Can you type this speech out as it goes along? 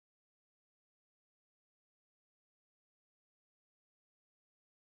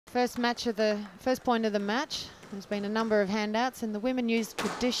First point of the match. There's been a number of handouts, and the women use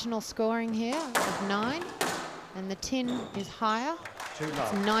traditional scoring here of 9, and the tin is higher.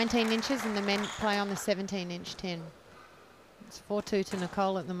 It's 19 inches, and the men play on the 17-inch tin. It's 4-2 to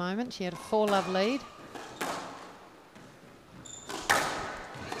Nicole at the moment. She had a 4-love lead.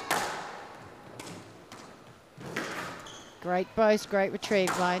 Great boast, great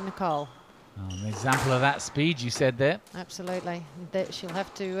retrieve by Nicole. Oh, an example of that speed you said there. Absolutely. She'll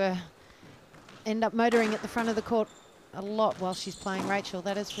have to end up motoring at the front of the court a lot while she's playing Rachel,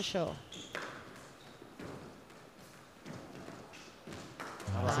 that is for sure.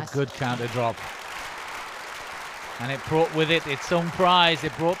 Oh, that's a good counter drop. And it brought with it its own prize.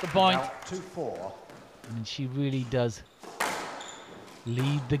 It brought the point. 2-4. And she really does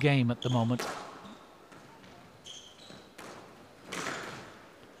lead the game at the moment.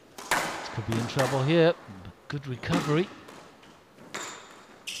 Could be in trouble here. Good recovery.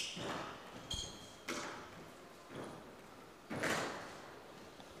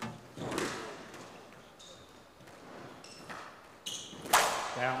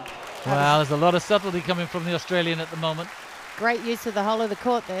 Down. Well, there's a lot of subtlety coming from the Australian at the moment. Great use of the whole of the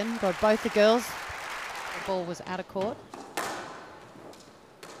court then by both the girls. The ball was out of court.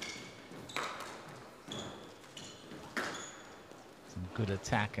 Some good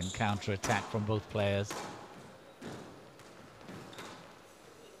attack and counter-attack from both players.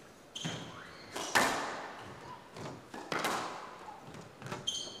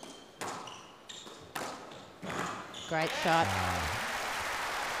 Great shot.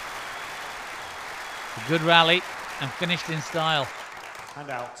 A good rally and finished in style. And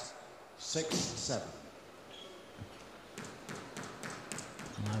out. 6-7.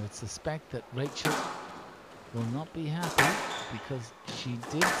 And I would suspect that Rachel will not be happy because she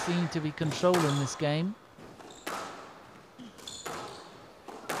did seem to be controlling this game.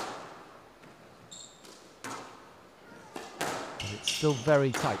 But it's still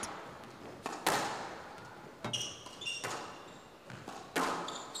very tight.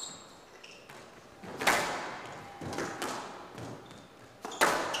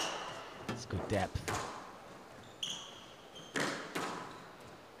 It's good depth.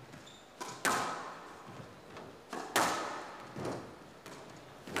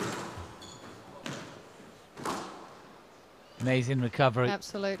 Amazing recovery.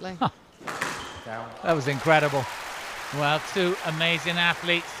 Absolutely. Down. That was incredible. Well, two amazing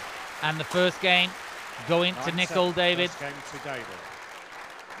athletes. And the first game going to Nicole David. First game to David.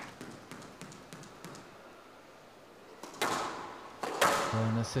 Her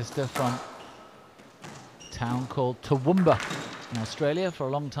and her sister from a town called Toowoomba in Australia. For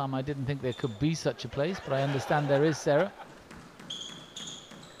a long time I didn't think there could be such a place, but I understand there is, Sarah.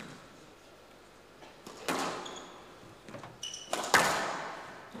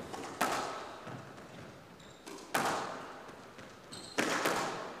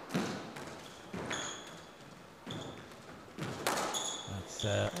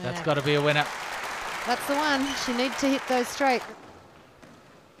 That's got to be a winner. That's the one. She needs to hit those straight.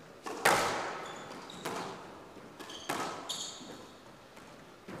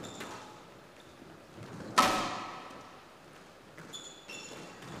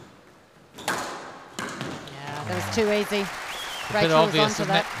 Yeah, that was too easy. Rachel was onto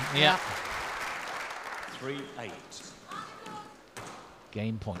that. Yeah. 3-8.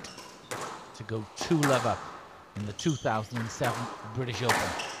 Game point to go 2-love up in the 2007 British Open.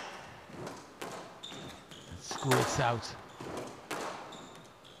 It squirts out.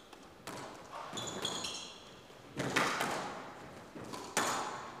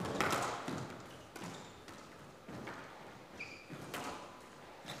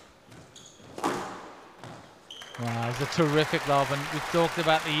 Wow, it's a terrific lob, and we've talked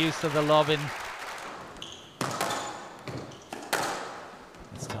about the use of the lob in.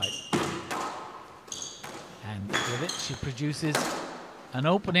 It's tight. And with it, she produces an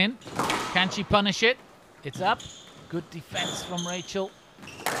opening. Can she punish it? It's up. Good defense from Rachel.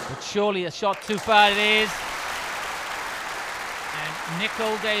 But surely a shot too far it is. And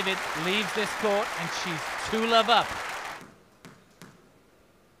Nicole David leaves this court, and she's 2-love up.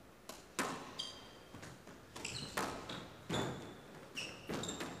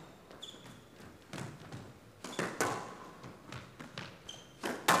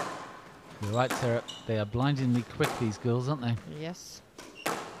 You're right, Sarah. They are blindingly quick, these girls, aren't they? Yes.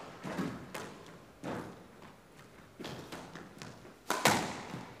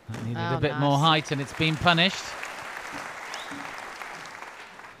 That needed a bit more height, and it's been punished.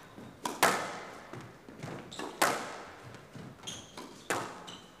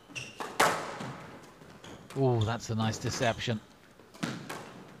 Oh, that's a nice deception.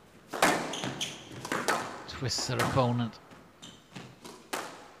 twists her opponent.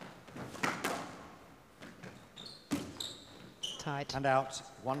 Tight. And out,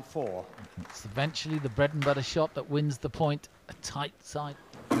 1-4. It's eventually the bread and butter shot that wins the point. A tight side.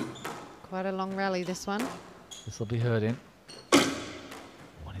 Quite a long rally, this one. This will be heard in.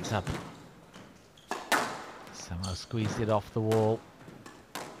 When it's up. Somehow squeezed it off the wall.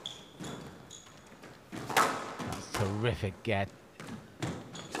 That's terrific get.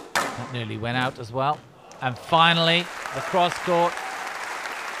 That nearly went out as well. And finally, the cross court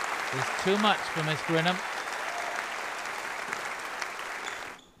is too much for Miss Grinham.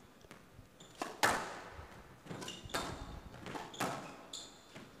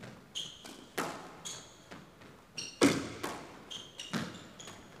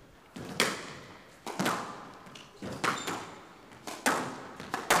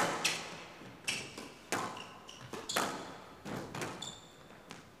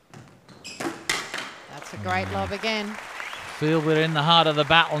 That's a great lob again. Feel we're in the heart of the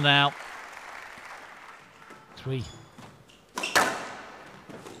battle now. 3.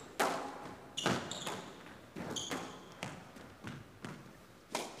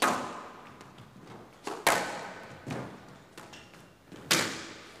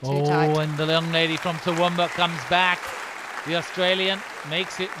 Tight. And the young lady from Toowoomba comes back. The Australian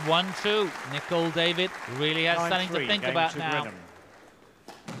makes it 1-2. Nicole David really has something to think about now. Grinham.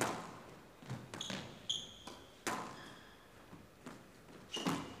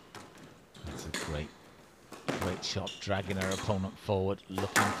 That's a great shot, dragging her opponent forward,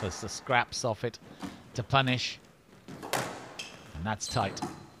 looking for the scraps off it to punish. And that's tight.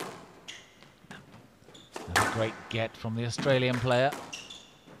 Another great get from the Australian player.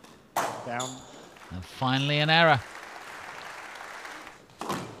 Down. And finally an error.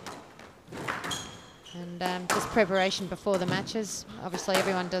 And just preparation before the matches. Obviously,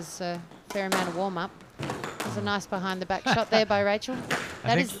 everyone does a fair amount of warm-up. There's a nice behind-the-back shot there by Rachel.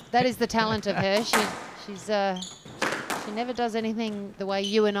 That is the talent of her. She never does anything the way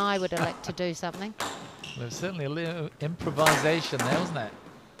you and I would elect to do something. There's certainly a little improvisation there, wasn't there?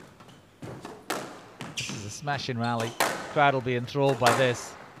 This is a smashing rally. Crowd will be enthralled by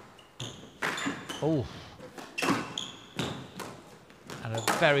this. Oh. And a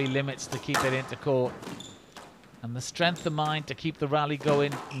very limits to keep it into court. And the strength of mind to keep the rally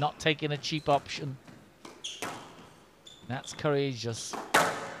going, not taking a cheap option. That's courageous.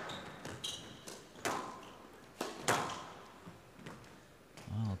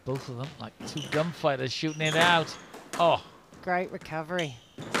 Oh, both of them like two gunfighters shooting it out. Oh. Great recovery.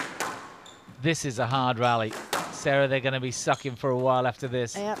 This is a hard rally. Sarah, they're going to be sucking for a while after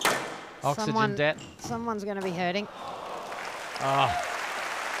this. Yep. Oxygen debt. Someone's going to be hurting. Oh.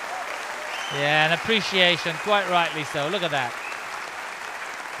 Yeah, an appreciation, quite rightly so. Look at that.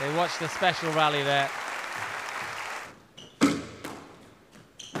 They watched the special rally there.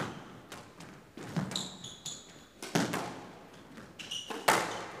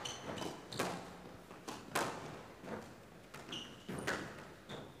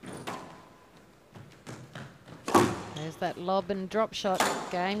 There's that lob and drop shot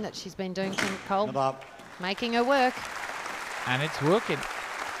game that she's been doing to Nicole. Making her work. And it's working.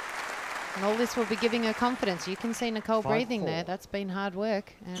 And all this will be giving her confidence. You can see Nicole 5-4. breathing there. That's been hard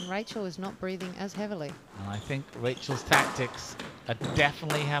work. And Rachel is not breathing as heavily. And I think Rachel's tactics are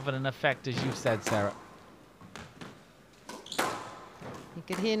definitely having an effect, as you said, Sarah. You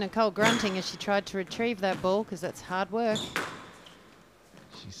could hear Nicole grunting as she tried to retrieve that ball, because that's hard work.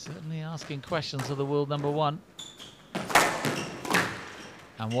 She's certainly asking questions of the world number 1.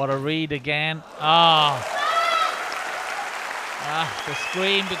 And what a read again. Oh. The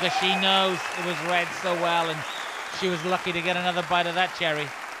scream, because she knows it was read so well and she was lucky to get another bite of that cherry.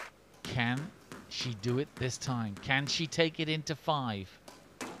 Can she do it this time? Can she take it into 5?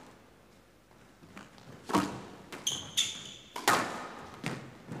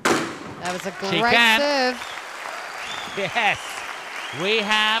 That was a great serve. Yes. We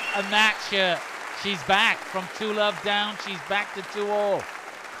have a match here. She's back from 2-love down. She's back to 2-all.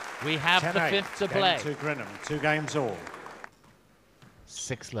 We have the 5th to play. To Grinham, 2 games all.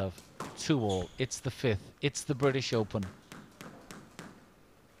 6-love, 2-all. It's the 5th. It's the British Open.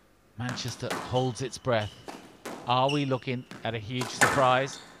 Manchester holds its breath. Are we looking at a huge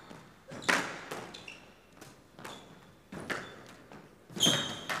surprise?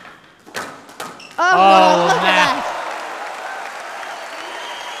 Oh, look at that.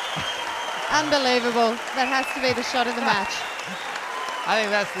 Unbelievable. That has to be the shot of the match. I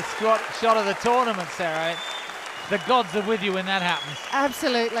think that's the shot of the tournament, Sarah. The gods are with you when that happens.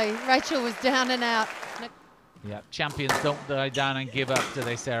 Absolutely. Rachel was down and out. Yeah, champions don't die down and give up, do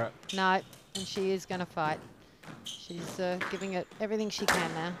they, Sarah? No, and she is going to fight. She's giving it everything she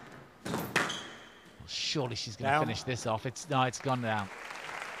can now. Well, surely she's going to finish this off. It's gone down.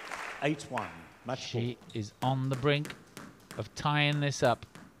 8-1. Match She is on the brink of tying this up.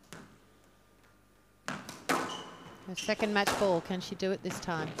 Her second match ball. Can she do it this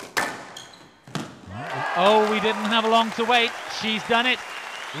time? Oh, we didn't have long to wait. She's done it.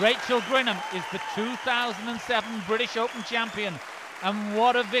 Rachel Grinham is the 2007 British Open champion. And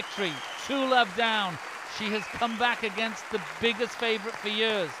what a victory. 2-love down. She has come back against the biggest favourite for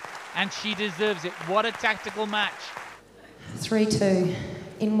years. And she deserves it. What a tactical match. 3-2.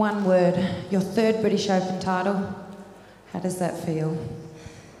 In one word, your third British Open title. How does that feel?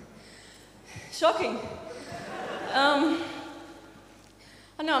 Shocking. I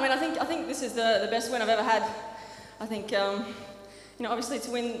know. I mean, I think this is the best win I've ever had. I think, you know, obviously to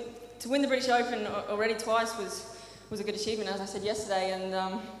win the British Open already twice was a good achievement, as I said yesterday.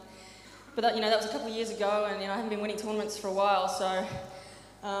 And but that, you know, that was a couple of years ago, and you know, I haven't been winning tournaments for a while, so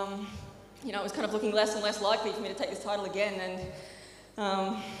you know, it was kind of looking less and less likely for me to take this title again. And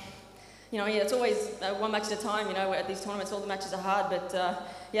you know, yeah, it's always one match at a time. You know, at these tournaments, all the matches are hard, but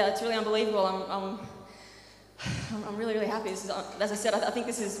yeah, it's really unbelievable. I'm really, really happy. This is, as I said, I think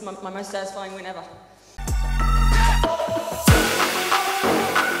this is my most satisfying win ever.